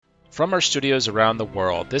From our studios around the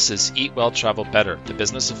world, this is Eat Well, Travel Better, the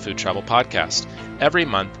Business of Food Travel podcast. Every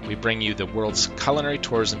month, we bring you the world's culinary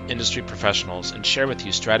tourism industry professionals and share with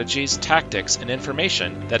you strategies, tactics, and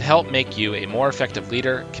information that help make you a more effective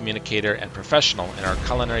leader, communicator, and professional in our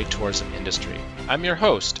culinary tourism industry. I'm your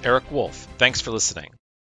host, Eric Wolf. Thanks for listening.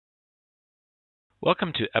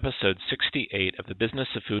 Welcome to episode 68 of the Business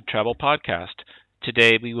of Food Travel podcast.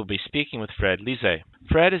 Today, we will be speaking with Fred Lizee.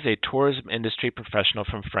 Fred is a tourism industry professional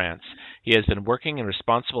from France. He has been working in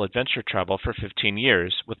responsible adventure travel for 15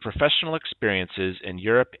 years, with professional experiences in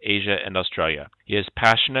Europe, Asia, and Australia. He is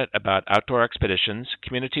passionate about outdoor expeditions,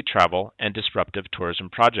 community travel, and disruptive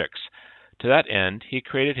tourism projects. To that end, he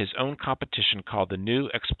created his own competition called the New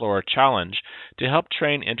Explorer Challenge to help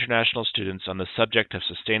train international students on the subject of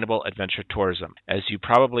sustainable adventure tourism. As you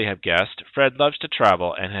probably have guessed, Fred loves to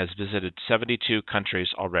travel and has visited 72 countries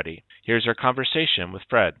already. Here's our conversation with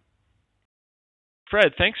Fred.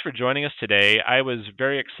 Fred, thanks for joining us today. I was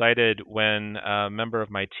very excited when a member of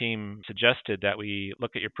my team suggested that we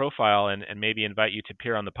look at your profile and maybe invite you to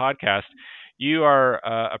appear on the podcast. You are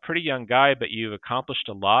a pretty young guy, but you've accomplished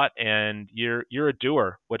a lot, and you're a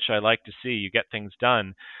doer, which I like to see. You get things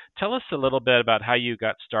done. Tell us a little bit about how you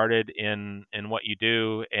got started in what you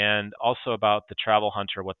do, and also about the Travel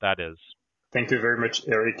Hunter, what that is. Thank you very much,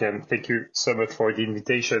 Eric, and thank you so much for the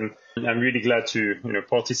invitation. I'm really glad to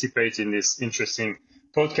participate in this interesting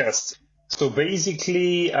podcast. So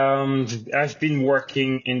basically, I've been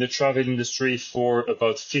working in the travel industry for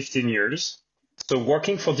about 15 years. So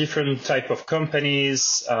working for different type of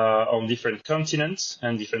companies on different continents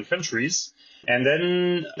and different countries. And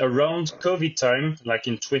then around COVID time, like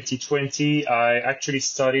in 2020, I actually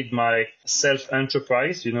started my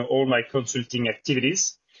self-enterprise, all my consulting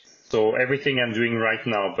activities. So everything I'm doing right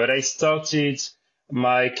now. But I started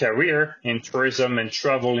my career in tourism and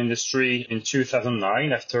travel industry in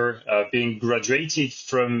 2009 after being graduated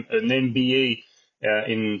from an MBA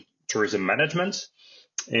in tourism management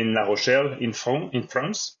in La Rochelle in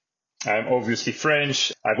France. I'm obviously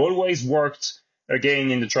French. I've always worked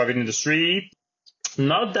again in the travel industry.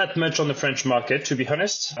 Not that much on the French market, to be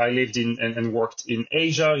honest. I lived in and worked in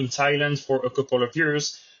Asia, in Thailand for a couple of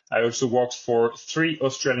years. I also worked for 3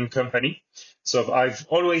 Australian companies. So I've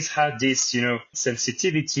always had this,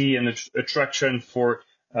 sensitivity and attraction for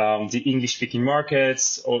the English-speaking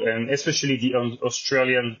markets, and especially the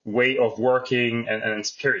Australian way of working and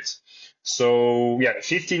spirit. So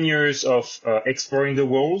 15 years of exploring the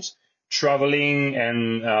world, traveling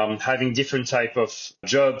and having different type of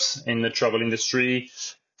jobs in the travel industry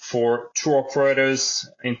for tour operators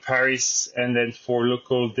in Paris and then for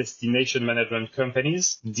local destination management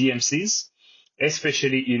companies, DMCs,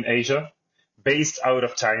 especially in Asia, based out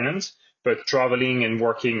of Thailand, but traveling and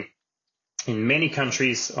working in many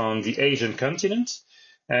countries on the Asian continent.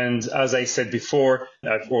 And as I said before,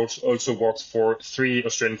 I've also worked for 3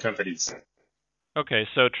 Australian companies. Okay,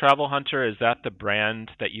 so Travel Hunter, is that the brand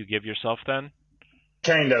that you give yourself then?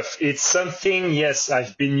 Kind of. It's something, yes,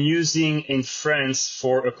 I've been using in France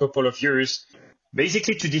for a couple of years,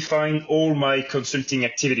 basically to define all my consulting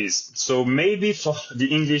activities. So maybe for the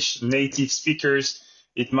English native speakers,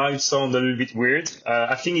 it might sound a little bit weird.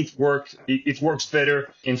 I think it works better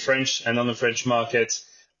in French and on the French market.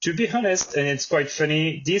 To be honest, and it's quite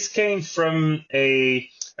funny, this came from a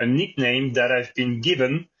nickname that I've been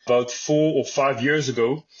given about 4 or 5 years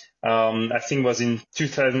ago. I think it was in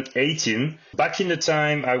 2018. Back in the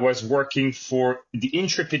time, I was working for the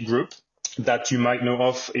Intrepid Group that you might know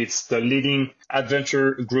of. It's the leading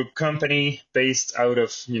adventure group company based out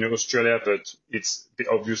of Australia, but it's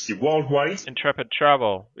obviously worldwide. Intrepid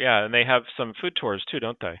Travel, yeah, and they have some food tours too,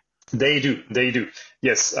 don't they? They do.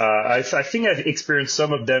 Yes, I think I've experienced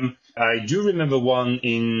some of them. I do remember one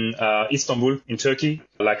in Istanbul, in Turkey,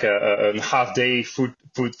 like a half-day food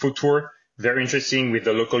tour. Very interesting with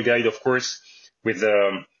the local guide, of course, with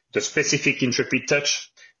the specific Intrepid touch,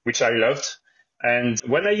 which I loved. And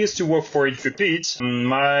when I used to work for Intrepid,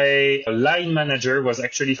 my line manager was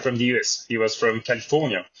actually from the US. He was from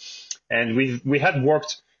California. And we had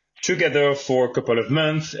worked together for a couple of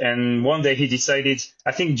months. And one day he decided,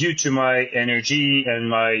 I think due to my energy and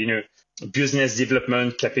my, business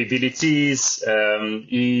development capabilities,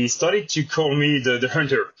 he started to call me the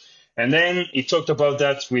hunter. And then he talked about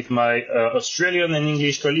that with my Australian and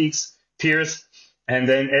English colleagues, peers. And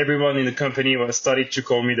then everyone in the company started to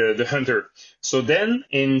call me the hunter. So then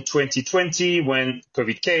in 2020, when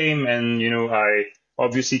COVID came and, I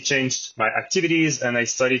obviously changed my activities and I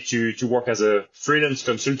started to work as a freelance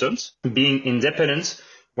consultant, being independent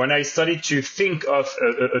when I started to think of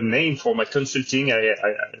a name for my consulting,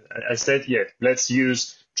 I said, yeah, let's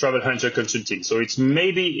use Travel Hunter Consulting. So it's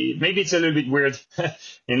maybe it's a little bit weird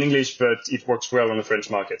in English, but it works well on the French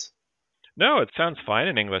market. No, it sounds fine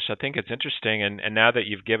in English. I think it's interesting, and now that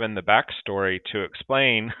you've given the backstory to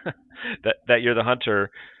explain that you're the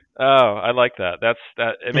hunter, oh, I like that.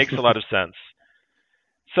 That it makes a lot of sense.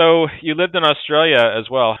 So you lived in Australia as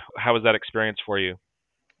well. How was that experience for you?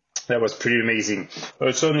 That was pretty amazing.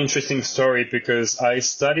 Also an interesting story because I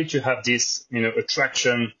started to have this,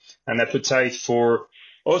 attraction and appetite for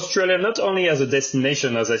Australia, not only as a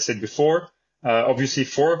destination, as I said before, obviously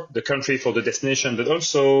for the country, for the destination, but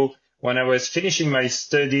also when I was finishing my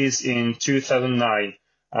studies in 2009,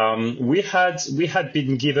 we had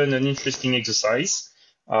been given an interesting exercise.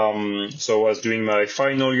 So I was doing my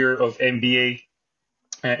final year of MBA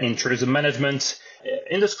in tourism management.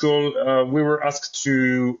 In the school, we were asked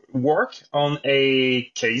to work on a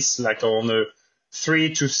case, like on a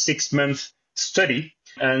 3 to 6 month study,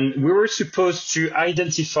 and we were supposed to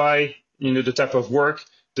identify, the type of work,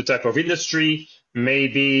 the type of industry,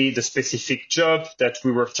 maybe the specific job that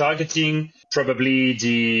we were targeting, probably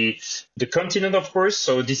the continent, of course.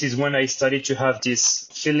 So this is when I started to have this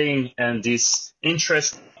feeling and this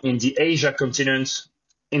interest in the Asia continent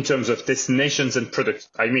in terms of destinations and products,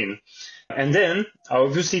 I mean. And then I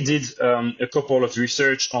obviously did a couple of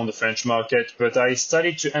research on the French market, but I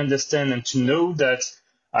started to understand and to know that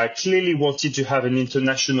I clearly wanted to have an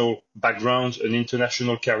international background, an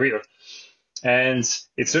international career. And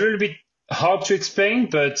it's a little bit hard to explain,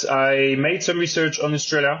 but I made some research on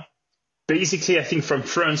Australia. Basically, I think from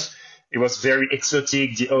France, it was very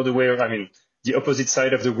exotic, the other way, I mean, the opposite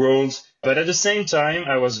side of the world. But at the same time,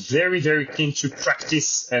 I was very, very keen to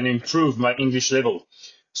practice and improve my English level.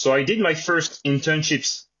 So I did my first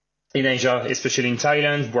internships in Asia, especially in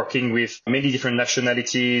Thailand, working with many different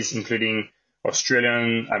nationalities, including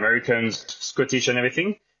Australian, Americans, Scottish, and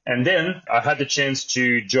everything. And then I had the chance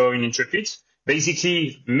to join Intrepid,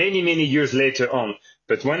 basically many, many years later on.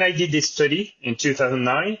 But when I did this study in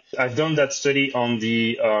 2009, I've done that study on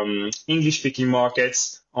the English-speaking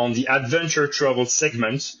markets, on the adventure travel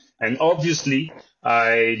segment, and obviously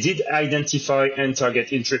I did identify and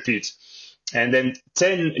target Intrepid. And then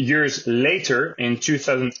 10 years later, in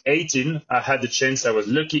 2018, I had the chance, I was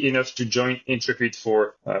lucky enough to join Intrepid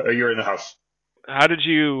for a year and a half. How did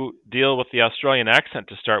you deal with the Australian accent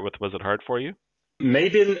to start with? Was it hard for you?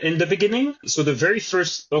 Maybe in the beginning. So the very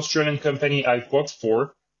first Australian company I worked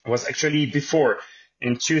for was actually before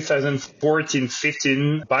in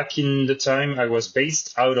 2014-15. Back in the time, I was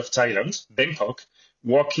based out of Thailand, Bangkok,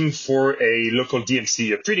 working for a local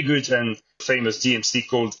DMC, a pretty good and famous DMC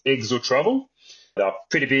called Exo Travel. They are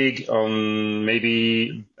pretty big, on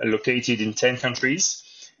maybe located in 10 countries.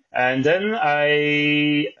 And then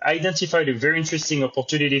I identified a very interesting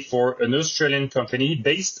opportunity for an Australian company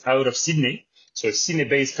based out of Sydney. So a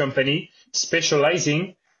Sydney-based company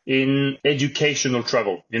specializing in educational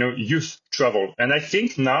travel, youth travel. And I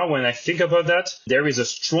think now when I think about that, there is a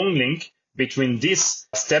strong link between this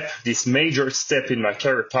step, this major step in my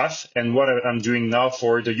career path, and what I'm doing now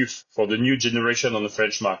for the youth, for the new generation on the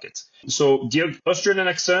French market. So the Australian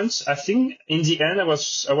accent, I think in the end, I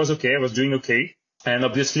was okay. I was doing okay. And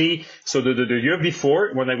obviously, so the year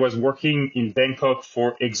before, when I was working in Bangkok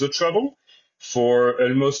for Exo Travel for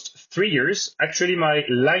almost 3 years, actually my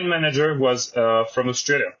line manager was from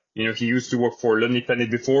Australia. He used to work for Lonely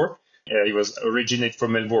Planet before. He was originated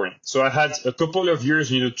from Melbourne. So I had a couple of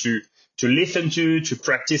years, to listen to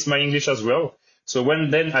practice my English as well. So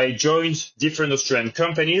when then I joined different Australian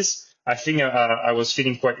companies, I think I was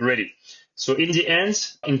feeling quite ready. So in the end,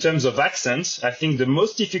 in terms of accents, I think the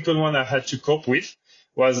most difficult one I had to cope with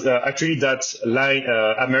was actually that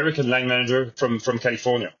American line manager from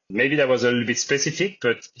California. Maybe that was a little bit specific,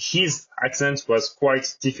 but his accent was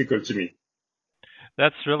quite difficult to me.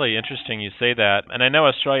 That's really interesting you say that. And I know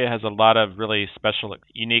Australia has a lot of really special,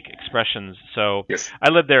 unique expressions. So Yes. I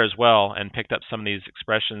lived there as well and picked up some of these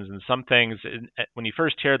expressions. And some things, when you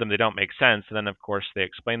first hear them, they don't make sense. And then, of course, they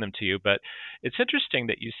explain them to you. But it's interesting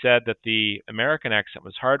that you said that the American accent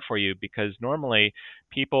was hard for you because normally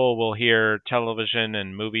people will hear television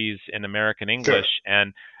and movies in American Sure. English.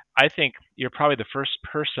 And I think you're probably the first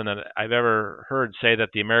person that I've ever heard say that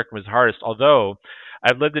the American was hardest, although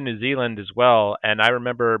I've lived in New Zealand as well, and I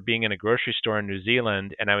remember being in a grocery store in New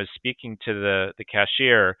Zealand, and I was speaking to the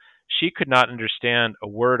cashier. She could not understand a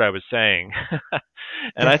word I was saying,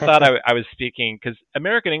 and I thought I was speaking because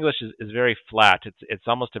American English is very flat. It's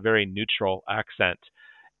almost a very neutral accent,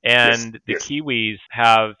 Yes. and the Yes. Kiwis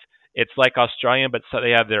have it's like Australian, but so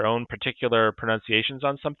they have their own particular pronunciations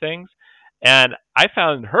on some things. And I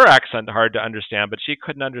found her accent hard to understand, but she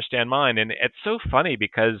couldn't understand mine. And it's so funny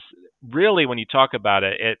because really, when you talk about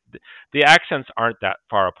it, the accents aren't that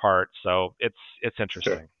far apart. So it's Sure.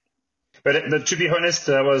 interesting. But to be honest,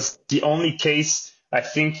 that was the only case. I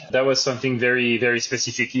think that was something very, very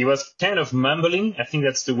specific. He was kind of mumbling. I think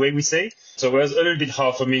that's the way we say. So it was a little bit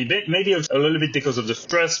hard for me, maybe a little bit because of the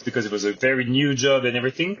stress, because it was a very new job and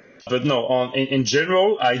everything. But no, in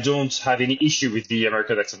general, I don't have any issue with the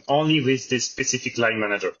American accent, only with this specific line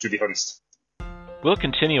manager, to be honest. We'll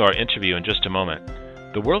continue our interview in just a moment.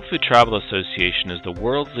 The World Food Travel Association is the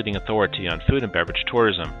world's leading authority on food and beverage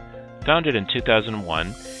tourism. Founded in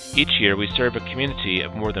 2001, each year we serve a community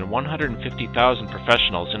of more than 150,000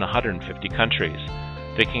 professionals in 150 countries.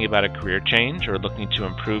 Thinking about a career change or looking to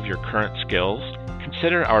improve your current skills?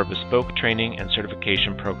 Consider our bespoke training and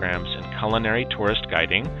certification programs in culinary tourist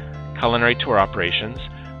guiding, culinary tour operations,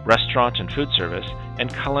 restaurant and food service,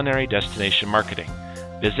 and culinary destination marketing.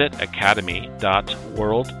 Visit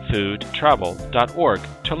academy.worldfoodtravel.org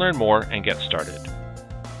to learn more and get started.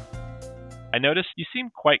 I noticed you seem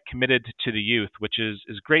quite committed to the youth, which is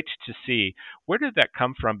great to see. Where did that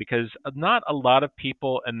come from? Because not a lot of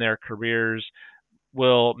people in their careers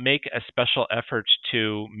will make a special effort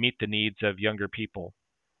to meet the needs of younger people.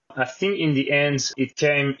 I think in the end, it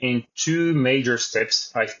came in two major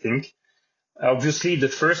steps, I think. Obviously, the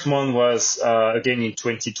first one was again in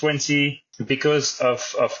 2020 because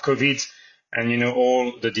of COVID and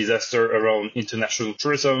all the disaster around international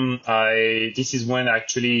tourism. This is when I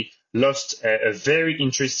actually lost a very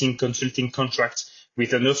interesting consulting contract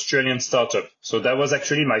with an Australian startup. So that was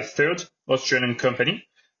actually my third Australian company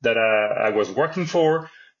that I was working for,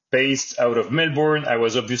 based out of Melbourne. I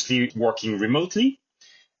was obviously working remotely.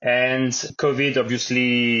 And COVID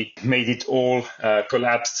obviously made it all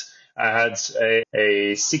collapsed. I had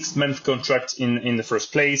a 6-month contract in the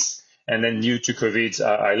first place, and then due to COVID,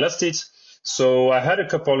 I lost it. So I had a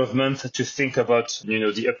couple of months to think about,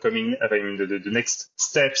 the upcoming, the next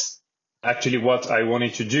steps, actually what I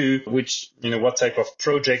wanted to do, what type of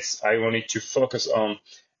projects I wanted to focus on.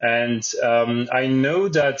 And I know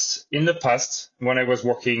that in the past, when I was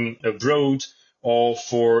working abroad or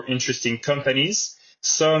for interesting companies,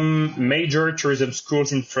 some major tourism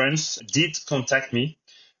schools in France did contact me.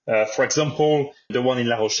 For example, the one in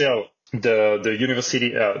La Rochelle, the university,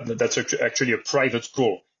 that's actually a private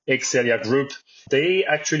school, Excelia Group. They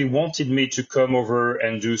actually wanted me to come over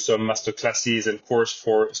and do some master classes and course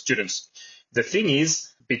for students. The thing is,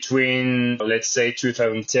 between, let's say,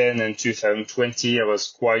 2010 and 2020, I was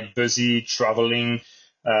quite busy traveling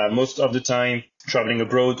most of the time, traveling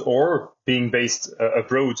abroad or being based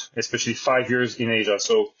abroad, especially 5 years in Asia.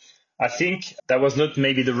 So I think that was not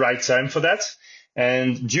maybe the right time for that.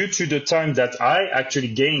 And due to the time that I actually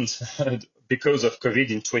gained because of COVID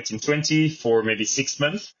in 2020 for maybe 6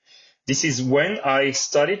 months, this is when I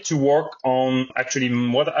started to work on actually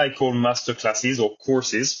what I call master classes or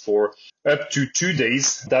courses for up to 2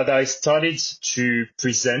 days that I started to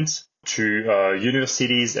present to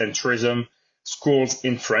universities and tourism schools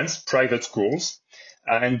in France, private schools.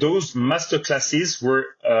 And those master classes were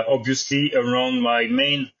obviously around my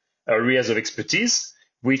main areas of expertise,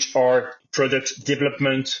 which are product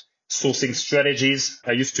development, sourcing strategies.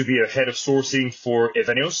 I used to be a head of sourcing for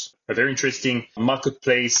Evaneos, a very interesting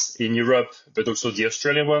marketplace in Europe, but also the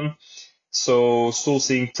Australian one. So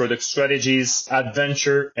sourcing product strategies,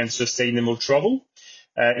 adventure and sustainable travel.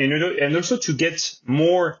 And also to get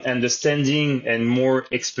more understanding and more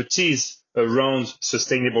expertise around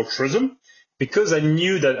sustainable tourism, because I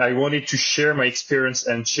knew that I wanted to share my experience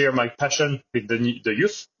and share my passion with the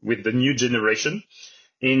youth, with the new generation.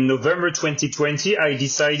 In November 2020, I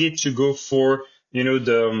decided to go for,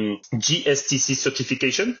 the GSTC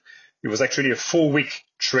certification. It was actually a 4-week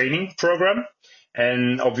training program.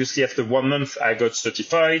 And obviously after 1 month, I got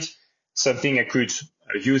certified, something I could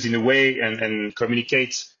use in a way and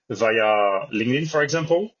communicate via LinkedIn, for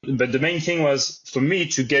example. But the main thing was for me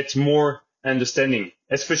to get more understanding,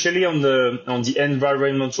 especially on the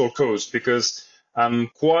environmental cause, because I'm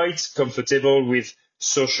quite comfortable with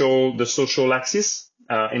the social axis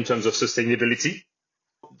in terms of sustainability.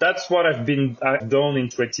 That's what I've done in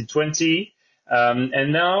 2020.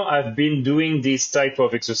 And now I've been doing this type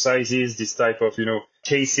of exercises, this type of,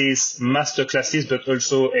 cases, master classes, but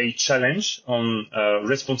also a challenge on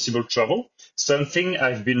responsible travel, something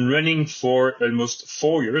I've been running for almost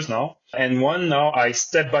 4 years now. And now I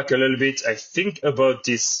step back a little bit. I think about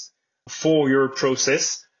this 4-year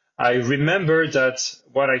process. I remember that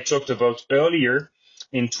what I talked about earlier,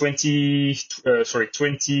 in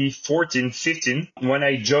 2014-15 when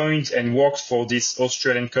I joined and worked for this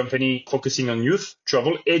Australian company focusing on youth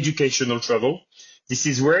travel, educational travel. This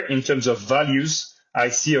is where, in terms of values, I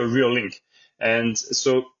see a real link. And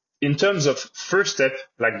so in terms of first step,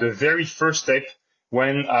 like the very first step,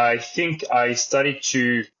 when I think I started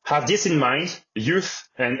to have this in mind, youth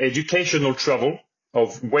and educational travel,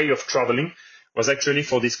 of way of traveling, was actually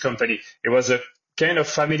for this company. It was a kind of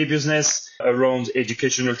family business around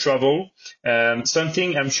educational travel,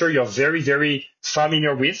 something I'm sure you're very, very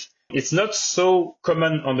familiar with. It's not so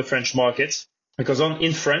common on the French market because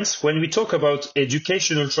in France, when we talk about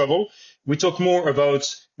educational travel, we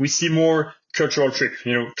see more cultural trip,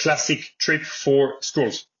 classic trip for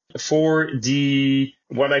schools. For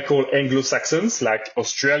what I call Anglo-Saxons, like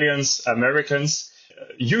Australians, Americans,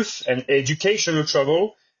 youth and educational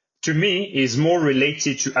travel, to me, is more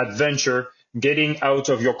related to adventure, getting out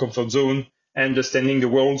of your comfort zone, understanding the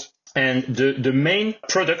world. And the main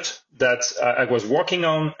product that I was working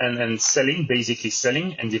on and basically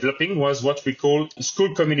selling and developing was what we call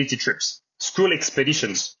school community trips, school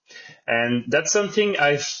expeditions. And that's something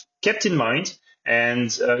I've kept in mind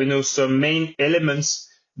and, some main elements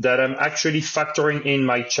that I'm actually factoring in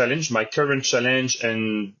my current challenge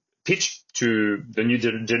and pitch to the new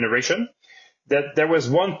generation. That there was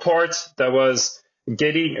one part that was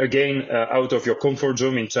getting again out of your comfort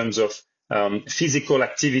zone in terms of physical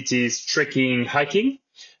activities, trekking, hiking.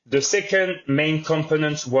 The second main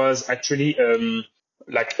component was actually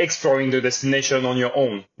like exploring the destination on your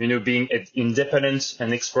own, being independent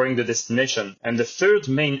and exploring the destination. And the third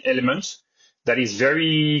main element that is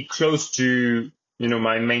very close to,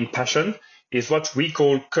 my main passion is what we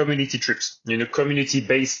call community trips,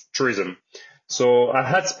 community-based tourism. So I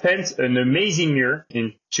had spent an amazing year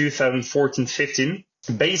in 2014-15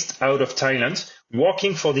 based out of Thailand,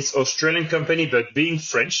 working for this Australian company, but being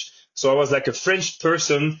French. So I was like a French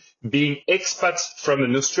person being expat from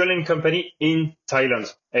an Australian company in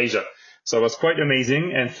Thailand, Asia. So it was quite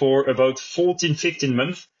amazing. And for about 14-15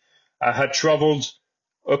 months, I had traveled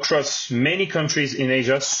across many countries in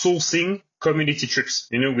Asia, sourcing community trips,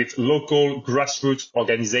 with local grassroots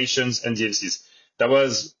organizations and DMCs. That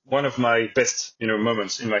was one of my best,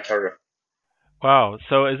 moments in my career. Wow.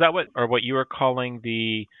 So is that what you were calling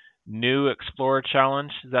the New Explorer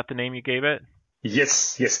Challenge? Is that the name you gave it?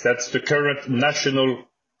 Yes, that's the current national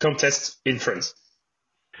contest in France.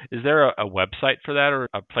 Is there a website for that or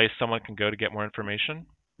a place someone can go to get more information?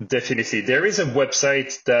 Definitely. There is a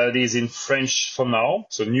website that is in French for now,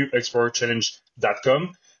 so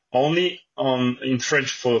newexplorerchallenge.com, only in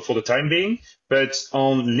French for the time being, but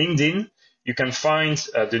on LinkedIn, you can find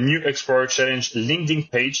the New Explorer Challenge LinkedIn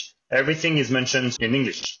page. Everything is mentioned in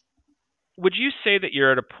English. Would you say that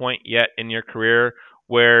you're at a point yet in your career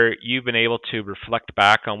where you've been able to reflect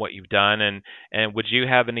back on what you've done, and would you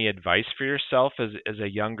have any advice for yourself as a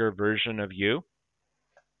younger version of you?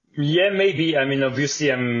 Yeah, maybe. I mean, obviously,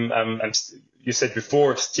 you said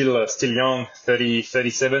before, still young, 30,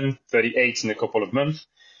 37, 38 in a couple of months.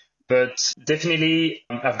 But definitely,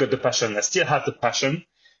 I've got the passion. I still have the passion.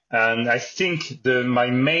 And I think my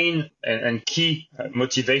main and key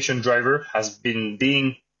motivation driver has been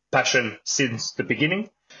being passion since the beginning.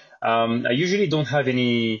 I usually don't have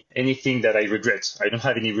anything that I regret. I don't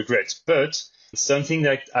have any regrets, but something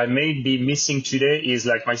that I may be missing today is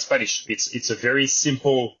like my Spanish. It's a very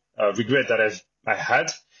simple regret that I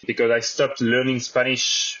had because I stopped learning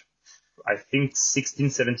Spanish, I think 16,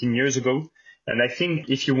 17 years ago. And I think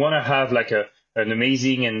if you want to have like an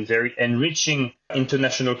amazing and very enriching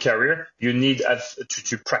international career, you need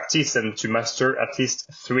to practice and to master at least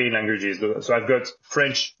 3 languages. So I've got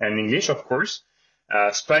French and English, of course.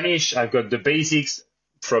 Spanish, I've got the basics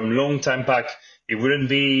from long time back. It wouldn't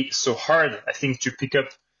be so hard, I think, to pick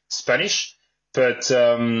up Spanish. But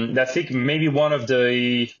I think maybe one of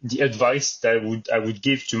the advice that I would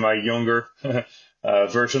give to my younger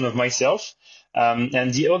version of myself.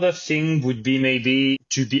 And the other thing would be maybe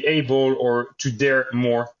to be able or to dare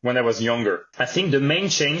more when I was younger. I think the main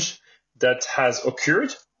change that has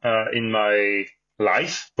occurred in my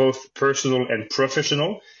life, both personal and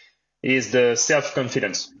professional, is the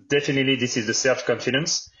self-confidence. Definitely, this is the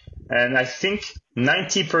self-confidence. And I think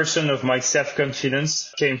 90% of my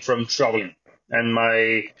self-confidence came from traveling and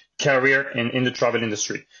my career in the travel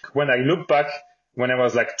industry. When I look back, when I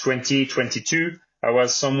was like 20, 22, I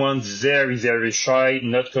was someone very, very shy,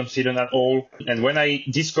 not confident at all. And when I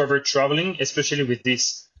discovered traveling, especially with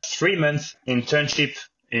this 3-month internship,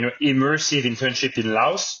 immersive internship in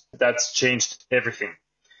Laos, that's changed everything.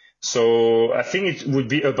 So I think it would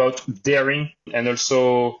be about daring and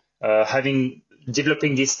also having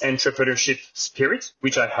developing this entrepreneurship spirit,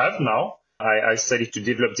 which I have now. I started to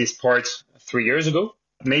develop this part 3 years ago,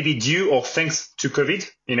 maybe due or thanks to COVID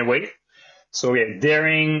in a way. So yeah,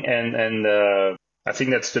 daring and I think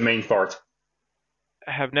that's the main part.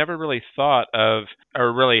 Have never really thought of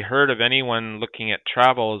or really heard of anyone looking at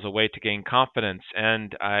travel as a way to gain confidence.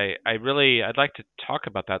 And I'd like to talk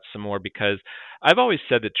about that some more because I've always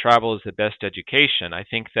said that travel is the best education. I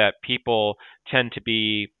think that people tend to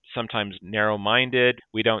be sometimes narrow minded.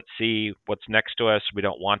 We don't see what's next to us, we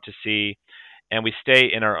don't want to see, and we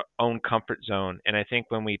stay in our own comfort zone. And I think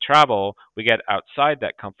when we travel, we get outside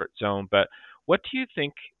that comfort zone. But what do you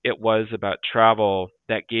think it was about travel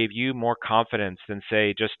that gave you more confidence than,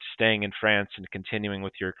 say, just staying in France and continuing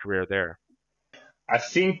with your career there? I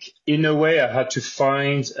think in a way I had to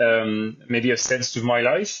find maybe a sense to my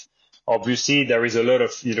life. Obviously, there is a lot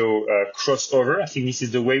of crossover. I think this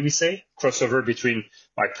is the way we say crossover between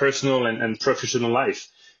my personal and professional life.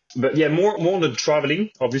 But yeah, more than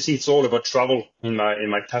traveling. Obviously, it's all about travel in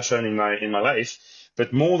my passion in my life.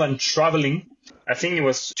 But more than traveling, I think it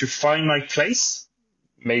was to find my place,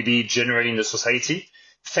 maybe generally in the society,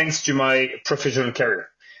 thanks to my professional career.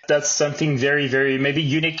 That's something very, very maybe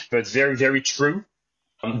unique, but very, very true.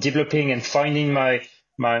 Developing and finding my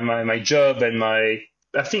job and my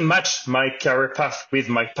I think match my career path with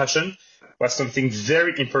my passion was something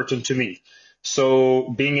very important to me.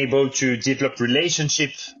 So being able to develop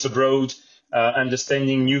relationships abroad,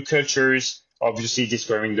 understanding new cultures, obviously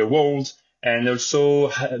discovering the world, and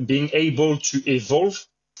also being able to evolve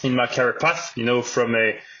in my career path.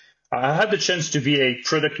 I had the chance to be a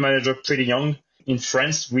product manager pretty young. In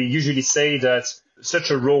France, we usually say that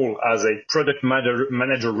such a role as a product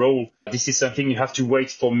manager role, this is something you have to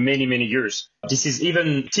wait for many, many years. This is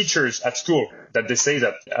even teachers at school that they say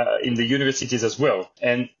that in the universities as well.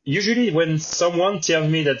 And usually when someone tells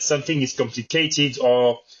me that something is complicated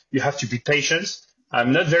or you have to be patient,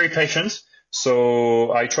 I'm not very patient.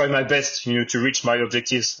 So I try my best, to reach my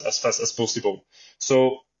objectives as fast as possible.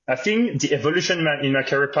 So I think the evolution in my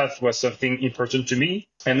career path was something important to me,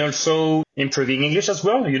 and also improving English as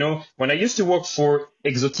well. When I used to work for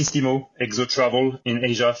Exo Travel in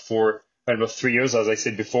Asia for almost 3 years, as I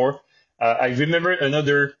said before, I remember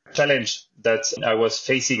another challenge that I was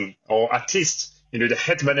facing, or at least, the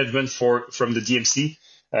head management from the DMC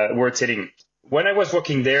were telling. When I was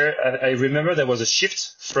working there, I remember there was a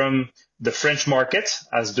shift from the French market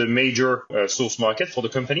as the major source market for the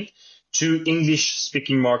company to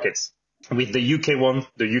English-speaking markets, with the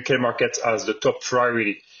the UK market as the top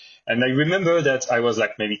priority. And I remember that I was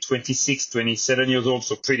like maybe 26, 27 years old,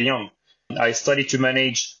 so pretty young. I started to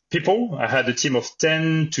manage people. I had a team of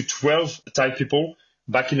 10 to 12 Thai people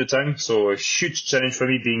back in the time, so a huge challenge for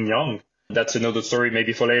me being young. That's another story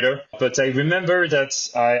maybe for later. But I remember that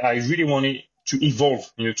I really wanted to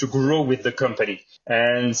evolve, to grow with the company.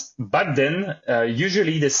 And back then,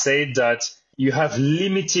 usually they said that you have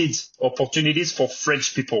limited opportunities for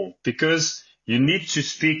French people because you need to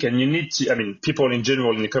speak and people in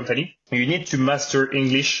general in the company, you need to master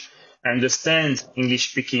English, understand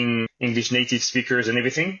English speaking, English native speakers and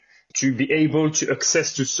everything to be able to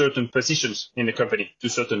access to certain positions in the company, to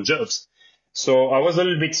certain jobs. So I was a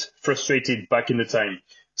little bit frustrated back in the time.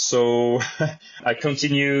 So I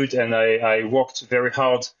continued and I worked very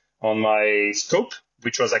hard on my scope,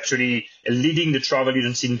 which was actually leading the travel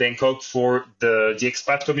agency in Bangkok for the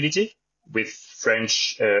expat community with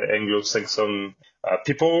French, Anglo-Saxon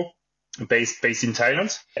people based in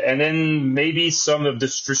Thailand. And then maybe some of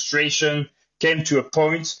this frustration came to a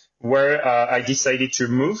point where I decided to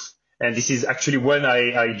move. And this is actually when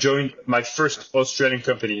I joined my first Australian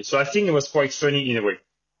company. So I think it was quite funny in a way.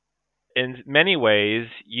 In many ways,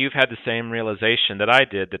 you've had the same realization that I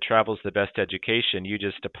did that travel's the best education. You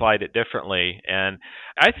just applied it differently. And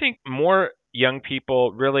I think more young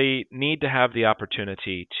people really need to have the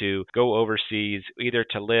opportunity to go overseas, either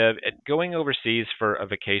to live. Going overseas for a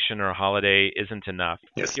vacation or a holiday isn't enough.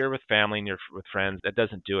 If Yes. you're with family and you're with friends, that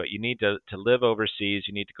doesn't do it. You need to live overseas.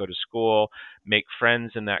 You need to go to school, make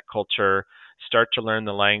friends in that culture, start to learn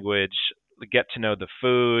the language, get to know the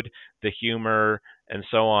food, the humor, and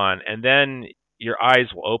so on. And then your eyes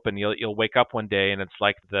will open. You'll wake up one day and it's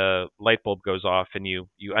like the light bulb goes off and you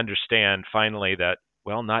understand finally that,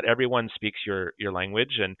 well, not everyone speaks your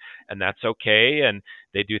language, and that's okay, and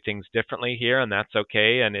they do things differently here, and that's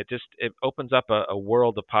okay. And it opens up a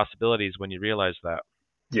world of possibilities when you realize that.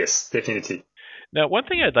 Yes, definitely. Now, one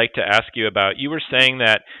thing I'd like to ask you about, you were saying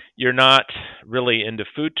that you're not really into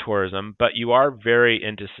food tourism, but you are very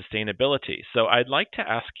into sustainability. So I'd like to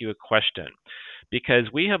ask you a question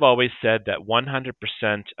because we have always said that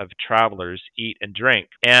 100% of travelers eat and drink.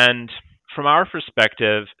 And From our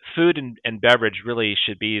perspective, food and beverage really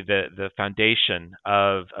should be the foundation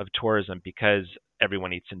of tourism because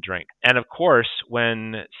everyone eats and drinks. And of course,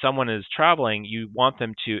 when someone is traveling, you want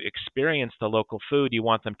them to experience the local food. You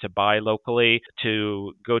want them to buy locally,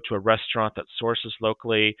 to go to a restaurant that sources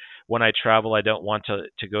locally. When I travel, I don't want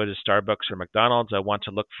to go to Starbucks or McDonald's. I want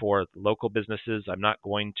to look for local businesses. I'm not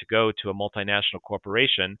going to go to a multinational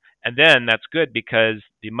corporation. And then that's good because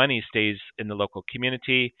the money stays in the local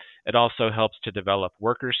community. It also helps to develop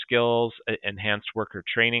worker skills, enhance worker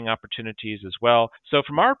training opportunities as well. So,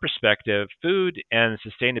 from our perspective, food and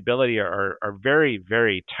sustainability are very,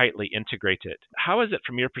 very tightly integrated. How is it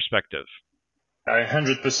from your perspective? I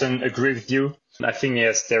 100% agree with you. I think,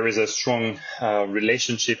 yes, there is a strong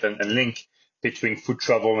relationship and link between food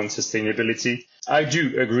travel and sustainability. I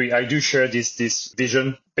do agree. I do share this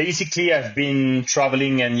vision. Basically, I've been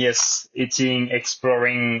traveling and, yes, eating,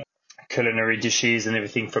 exploring culinary dishes and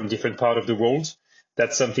everything from different parts of the world.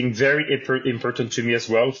 That's something very important to me as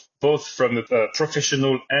well, both from a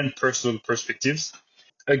professional and personal perspectives.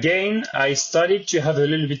 Again, I started to have a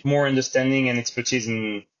little bit more understanding and expertise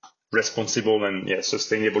in responsible and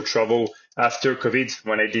sustainable travel after COVID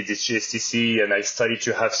when I did this GSTC and I started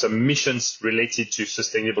to have some missions related to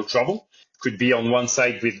sustainable travel. Could be on one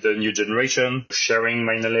side with the new generation, sharing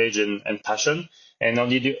my knowledge and passion. And on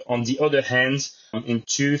the other hand, in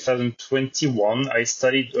 2021, I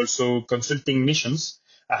started also consulting missions.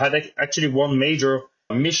 I had actually one major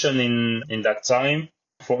mission in that time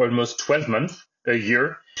for almost 12 months, a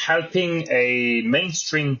year, helping a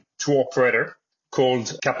mainstream tour operator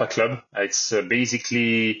called Kappa Club. It's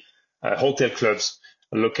basically hotel clubs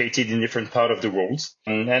located in different parts of the world.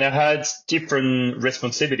 And I had different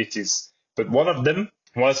responsibilities, but one of them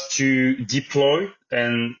was to deploy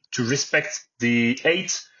and to respect the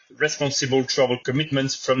 8 responsible travel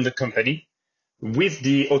commitments from the company with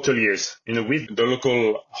the hoteliers, with the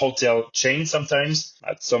local hotel chain. Sometimes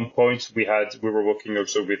at some point we were working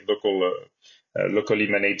also with locally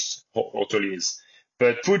managed hoteliers.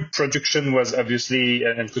 But food production was obviously,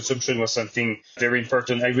 and consumption was something very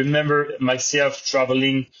important. I remember myself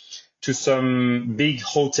traveling to some big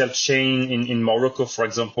hotel chain in Morocco, for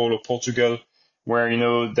example, or Portugal, where,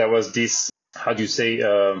 there was this, how do you say,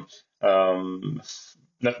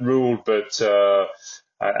 not rule, but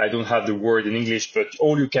I don't have the word in English, but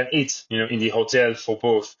all you can eat, in the hotel for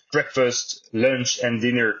both breakfast, lunch, and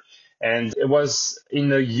dinner. And it was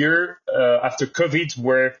in a year after COVID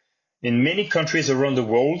where in many countries around the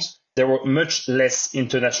world, there were much less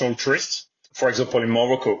international tourists, for example, in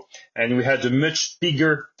Morocco, and we had a much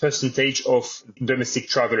bigger percentage of domestic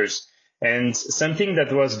travelers. And something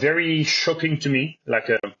that was very shocking to me, like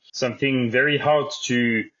something very hard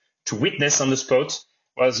to witness on the spot,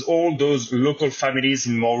 was all those local families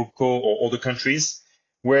in Morocco or other countries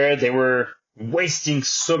where they were wasting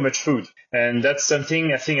so much food. And that's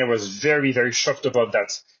something I think I was very, very shocked about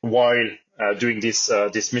that while doing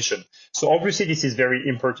this mission. So obviously this is very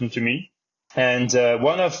important to me. And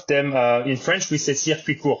one of them, in French, we say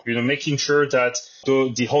circuit court, making sure that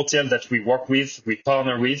the hotel that we work with, we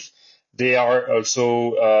partner with, they are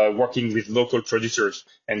also working with local producers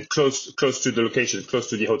and close to the location, close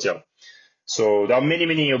to the hotel. So there are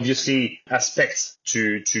many, obviously, aspects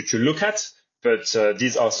to look at, but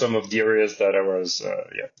these are some of the areas that I was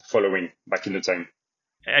following back in the time.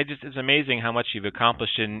 It's amazing how much you've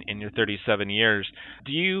accomplished in your 37 years.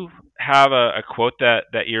 Do you have a quote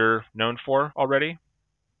that you're known for already?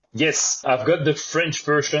 Yes, I've got the French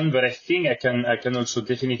version, but I think I can also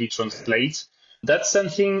definitely translate. That's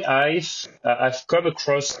something I've come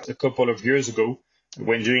across a couple of years ago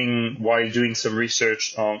while doing some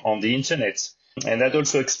research on the internet. And that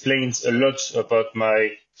also explains a lot about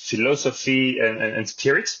my philosophy and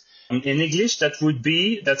spirit. In English,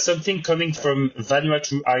 that's something coming from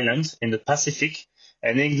Vanuatu Island in the Pacific.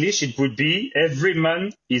 And in English, it would be every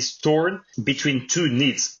man is torn between two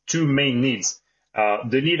main needs.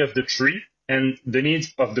 The need of the tree and the need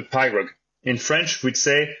of the pirogue. In French, we'd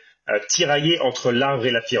say tiraillé entre l'arbre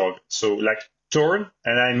et la pirogue. So like torn,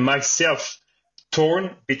 and I myself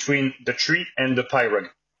torn between the tree and the pirogue.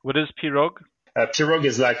 What is pirogue? Pirogue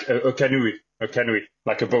is like a canoe,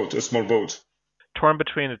 like a boat, a small boat. Torn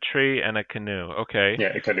between a tree and a canoe. Okay.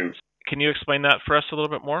 Yeah, a canoe. Can you explain that for us a little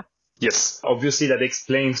bit more? Yes, obviously that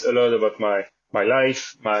explains a lot about my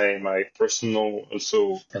life, my personal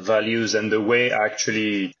also values and the way I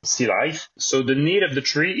actually see life. So the need of the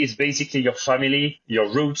tree is basically your family,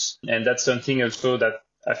 your roots, and that's something also that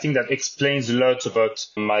I think that explains a lot about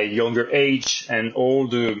my younger age and all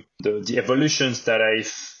the evolutions that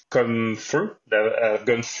I've gone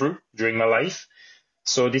through during my life.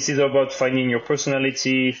 So this is about finding your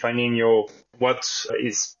personality, finding your what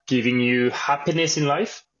is giving you happiness in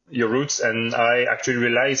life, your roots. And I actually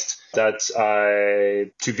realized that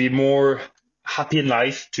to be more happy in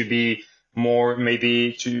life, to be more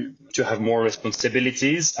maybe to have more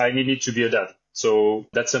responsibilities, I needed to be a dad. So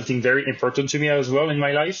that's something very important to me as well in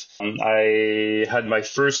my life. I had my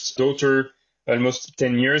first daughter almost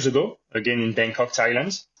 10 years ago, again in Bangkok,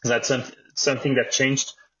 Thailand. That's something that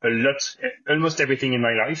changed a lot, almost everything in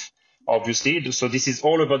my life, obviously. So this is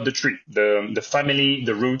all about the tree, the family,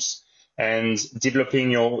 the roots, and developing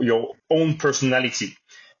your own personality.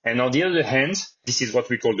 And on the other hand, this is what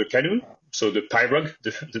we call the canoe. So the pirogue,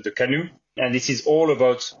 the canoe. And this is all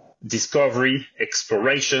about discovery,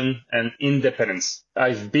 exploration, and independence.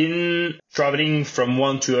 I've been traveling from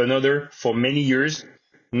one to another for many years,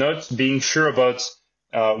 not being sure about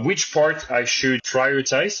which part I should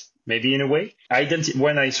prioritize, maybe in a way.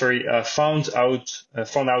 When I found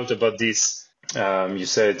out about this, you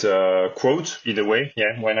said quote in a way,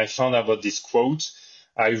 yeah. When I found out about this quote,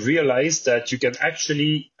 I realized that you can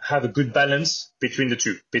actually have a good balance between the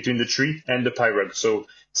two, between the tree and the pirogue. So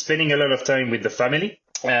spending a lot of time with the family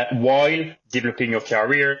while developing your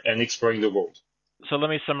career and exploring the world. So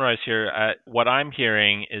let me summarize here. What I'm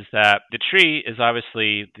hearing is that the tree is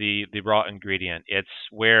obviously the raw ingredient. It's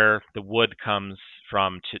where the wood comes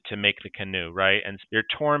from to make the canoe, right? And you're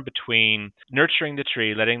torn between nurturing the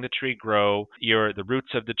tree, letting the tree grow, the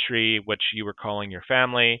roots of the tree, which you were calling your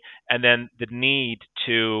family, and then the need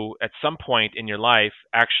to, at some point in your life,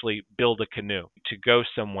 actually build a canoe, to go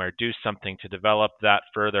somewhere, do something, to develop that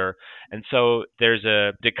further. And so there's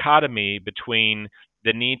a dichotomy between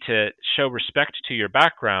the need to show respect to your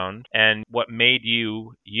background and what made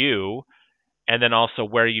you you, and then also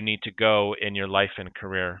where you need to go in your life and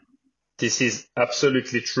career. This is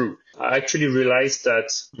absolutely true. I actually realized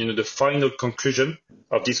that, the final conclusion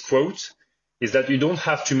of this quote is that you don't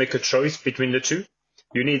have to make a choice between the two.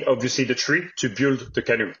 You need obviously the tree to build the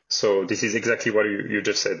canoe. So this is exactly what you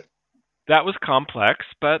just said. That was complex,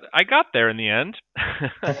 but I got there in the end.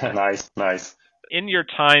 Nice. In your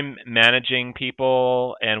time managing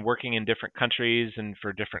people and working in different countries and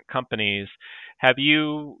for different companies, have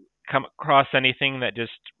you come across anything that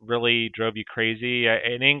just really drove you crazy?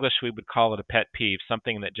 In English, we would call it a pet peeve,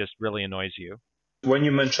 something that just really annoys you. When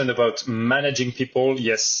you mentioned about managing people,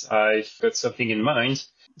 yes, I've got something in mind.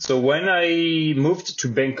 So when I moved to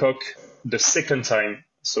Bangkok the second time,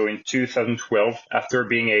 so in 2012, after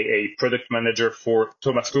being a product manager for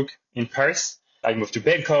Thomas Cook in Paris, I moved to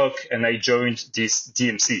Bangkok and I joined this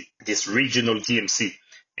DMC, this regional DMC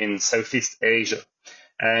in Southeast Asia.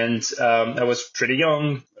 And I was pretty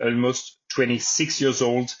young, almost 26 years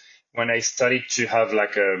old, when I started to have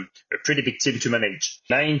like a pretty big team to manage.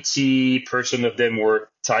 90% of them were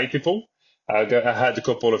Thai people. I had a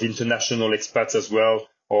couple of international expats as well,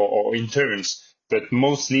 or interns, but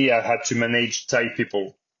mostly I had to manage Thai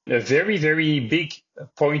people. A very, very big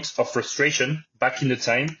point of frustration back in the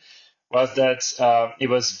time was that it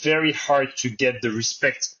was very hard to get the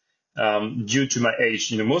respect due to my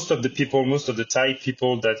age. Most of the Thai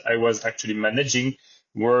people that I was actually managing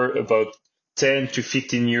were about 10 to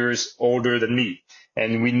 15 years older than me.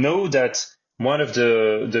 And we know that one of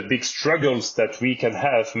the big struggles that we can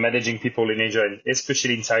have managing people in Asia, and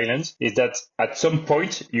especially in Thailand, is that at some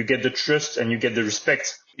point you get the trust and you get the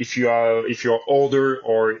respect if you're older,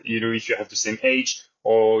 or if you have the same age,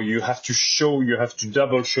 or you have to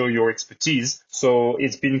double show your expertise. So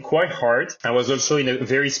it's been quite hard. I was also in a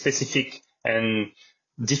very specific and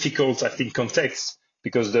difficult, I think, context,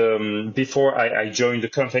 because before I joined the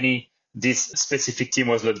company, this specific team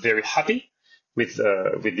was not very happy with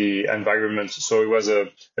the environment. So it was a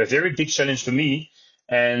very big challenge for me.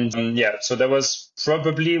 And so that was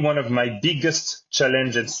probably one of my biggest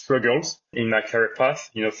challenge and struggles in my career path,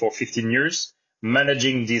 for 15 years,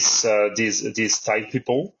 managing these Thai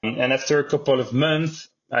people. And after a couple of months,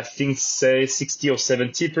 I think say 60 or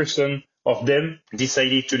 70% of them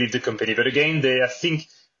decided to leave the company. But again, I think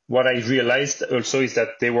what I realized also is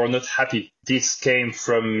that they were not happy. This came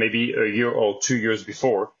from maybe a year or 2 years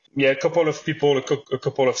before. A couple of people, a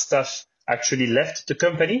couple of staff actually left the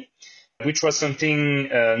company, which was something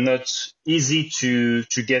not easy to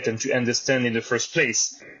get and to understand in the first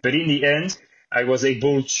place. But in the end, I was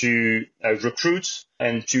able to recruit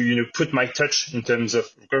and to put my touch in terms of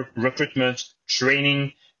recruitment,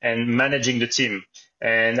 training, and managing the team.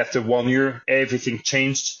 And after 1 year, everything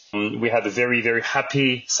changed. We had a very, very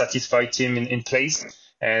happy, satisfied team in place,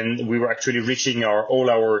 and we were actually reaching all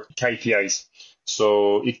our KPIs.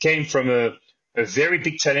 So it came from a very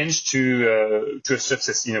big challenge to a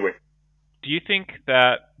success in a way. Do you think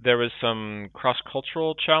that there was some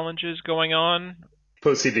cross-cultural challenges going on?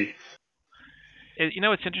 Possibly.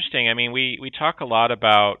 It's interesting. I mean, we talk a lot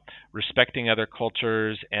about respecting other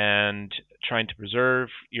cultures and trying to preserve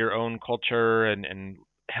your own culture and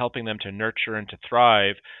helping them to nurture and to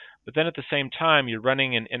thrive. But then at the same time, you're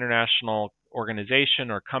running an international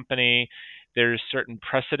organization or company. There's certain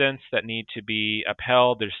precedents that need to be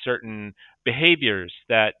upheld. There's certain behaviors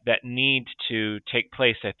that need to take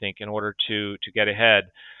place, I think, in order to get ahead.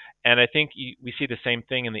 And I think we see the same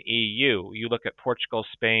thing in the EU. You look at Portugal,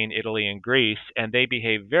 Spain, Italy, and Greece, and they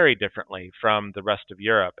behave very differently from the rest of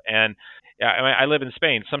Europe. And I live in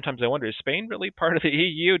Spain. Sometimes I wonder, is Spain really part of the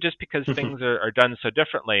EU just because things are done so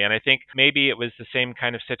differently? And I think maybe it was the same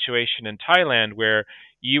kind of situation in Thailand where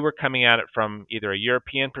you were coming at it from either a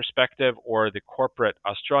European perspective or the corporate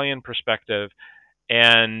Australian perspective,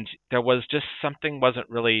 and there was just something wasn't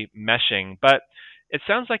really meshing. But it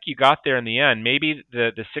sounds like you got there in the end. Maybe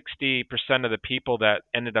the 60% of the people that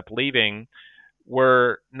ended up leaving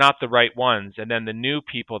were not the right ones, and then the new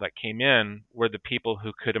people that came in were the people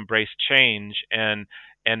who could embrace change and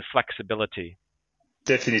flexibility.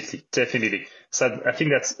 Definitely, definitely. So I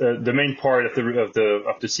think that's the main part of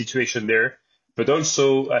the situation there. But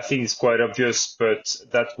also, I think it's quite obvious. But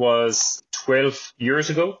that was 12 years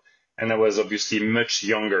ago, and I was obviously much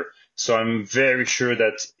younger. So I'm very sure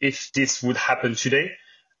that if this would happen today,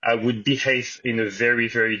 I would behave in a very,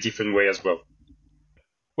 very different way as well.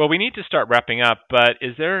 Well, we need to start wrapping up, but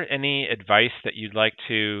is there any advice that you'd like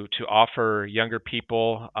to offer younger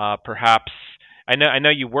people? Perhaps I know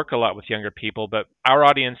you work a lot with younger people, but our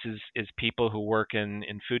audience is people who work in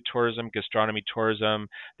food tourism, gastronomy tourism.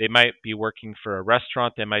 They might be working for a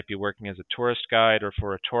restaurant, they might be working as a tourist guide or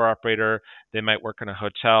for a tour operator, they might work in a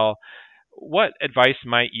hotel. What advice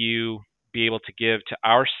might you be able to give to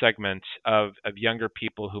our segment of younger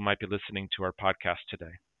people who might be listening to our podcast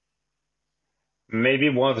today? Maybe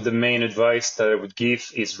one of the main advice that I would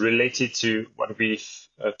give is related to what we've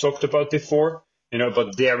talked about before,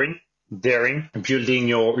 about daring, building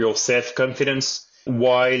your self-confidence,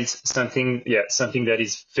 while something that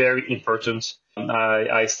is very important.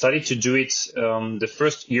 I started to do it the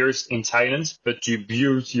first years in Thailand, but to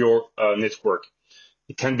build your network.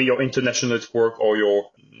 It can be your international network or your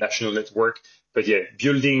national network, but yeah,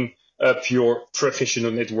 building up your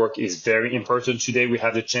professional network is very important. Today we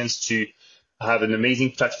have the chance to have an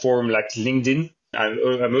amazing platform like LinkedIn.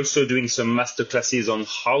 I'm also doing some master classes on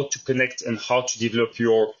how to connect and how to develop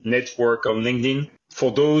your network on LinkedIn.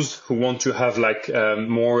 For those who want to have like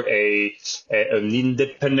more an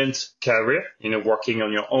independent career, working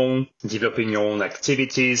on your own, developing your own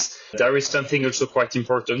activities, there is something also quite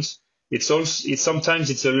important. It's sometimes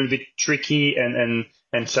it's a little bit tricky and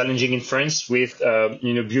challenging in France with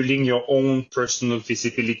building your own personal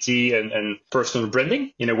visibility and personal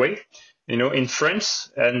branding in a way. In France,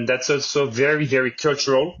 and that's also very, very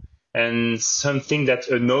cultural. And something that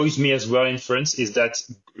annoys me as well in France is that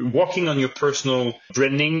working on your personal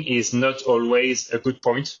branding is not always a good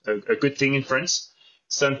point, a good thing in France.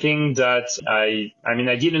 Something that I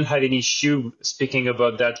didn't have any issue speaking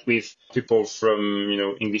about that with people from,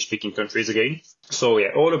 English speaking countries again. So yeah,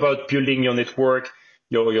 all about building your network,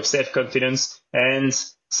 your self-confidence, and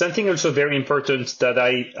something also very important that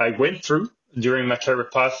I went through during my career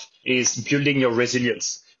path is building your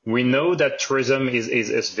resilience. We know that tourism is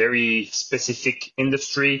a very specific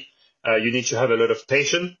industry. You need to have a lot of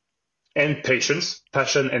passion and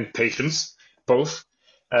passion and patience, both.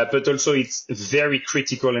 But also it's very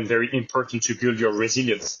critical and very important to build your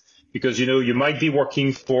resilience because, you might be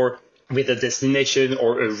working with a destination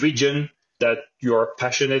or a region that you are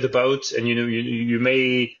passionate about, and, you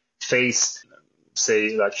may face,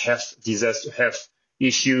 say, like health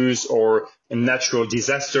issues or natural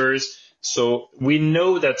disasters. So we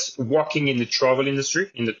know that working in the travel industry,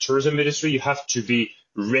 in the tourism industry, you have to be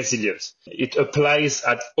resilient. It applies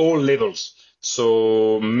at all levels.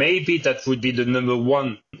 So maybe that would be the number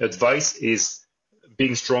one advice is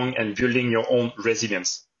being strong and building your own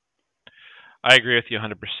resilience. I agree with you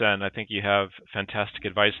 100%. I think you have fantastic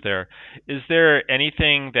advice there. Is there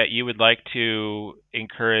anything that you would like to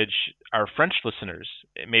encourage our French listeners?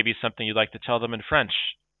 Maybe something you'd like to tell them in French?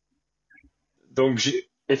 Donc, j'ai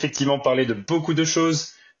effectivement parlé de beaucoup de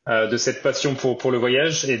choses, de cette passion pour le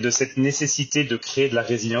voyage et de cette nécessité de créer de la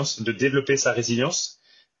résilience, de développer sa résilience,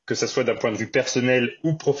 que ce soit d'un point de vue personnel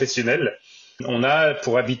ou professionnel. On a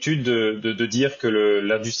pour habitude de dire que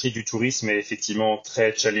l'industrie du tourisme est effectivement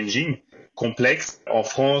très challenging, complexe. En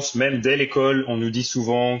France, même dès l'école, on nous dit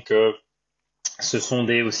souvent que Ce sont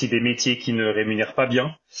aussi des métiers qui ne rémunèrent pas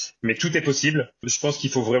bien, mais tout est possible. Je pense qu'il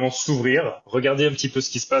faut vraiment s'ouvrir, regarder un petit peu ce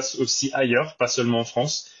qui se passe aussi ailleurs, pas seulement en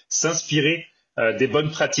France, s'inspirer des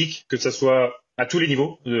bonnes pratiques, que ce soit à tous les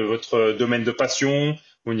niveaux de votre domaine de passion,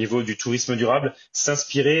 au niveau du tourisme durable,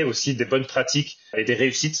 s'inspirer aussi des bonnes pratiques et des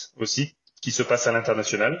réussites aussi qui se passent à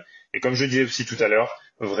l'international. Et comme je disais aussi tout à l'heure,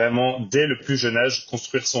 vraiment, dès le plus jeune âge,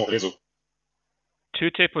 construire son réseau.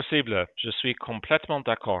 Tout est possible. Je suis complètement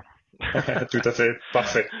d'accord. Tout à fait.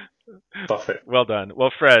 Parfait. Parfait. Well done.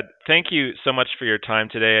 Well, Fred, thank you so much for your time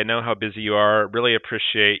today. I know how busy you are. Really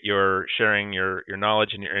appreciate your sharing your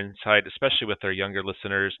knowledge and your insight, especially with our younger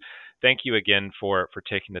listeners. Thank you again for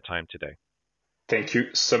taking the time today. Thank you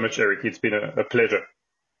so much, Eric. It's been a pleasure.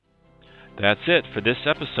 That's it for this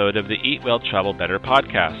episode of the Eat Well, Travel Better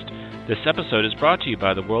podcast. This episode is brought to you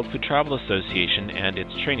by the World Food Travel Association and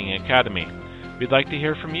its Training Academy. We'd like to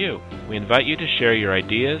hear from you. We invite you to share your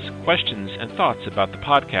ideas, questions, and thoughts about the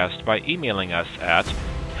podcast by emailing us at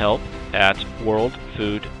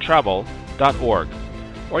help@worldfoodtravel.org.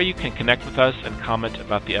 Or you can connect with us and comment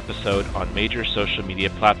about the episode on major social media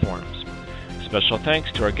platforms. Special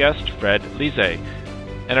thanks to our guest, Fred Lizee,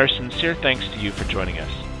 and our sincere thanks to you for joining us.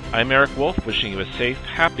 I'm Eric Wolf, wishing you a safe,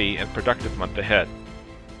 happy, and productive month ahead.